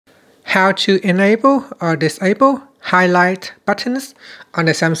how to enable or disable highlight buttons on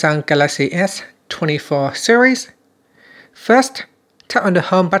the Samsung Galaxy S24 series. First, tap on the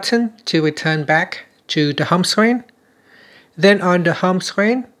home button to return back to the home screen. Then on the home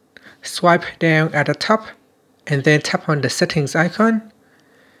screen, swipe down at the top and then tap on the settings icon.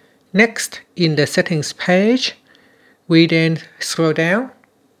 Next, in the settings page, we then scroll down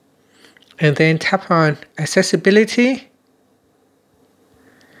and then tap on accessibility.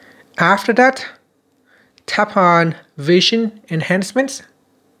 After that, tap on vision enhancements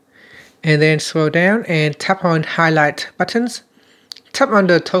and then scroll down and tap on highlight buttons. Tap on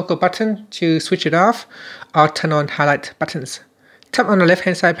the toggle button to switch it off or turn on highlight buttons. Tap on the left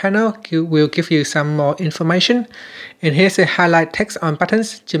hand side panel will give you some more information, and here's the highlight text on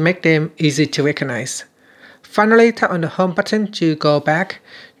buttons to make them easy to recognize. Finally, tap on the home button to go back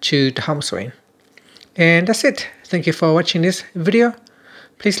to the home screen. And that's it. Thank you for watching this video.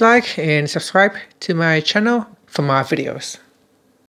 Please like and subscribe to my channel for more videos.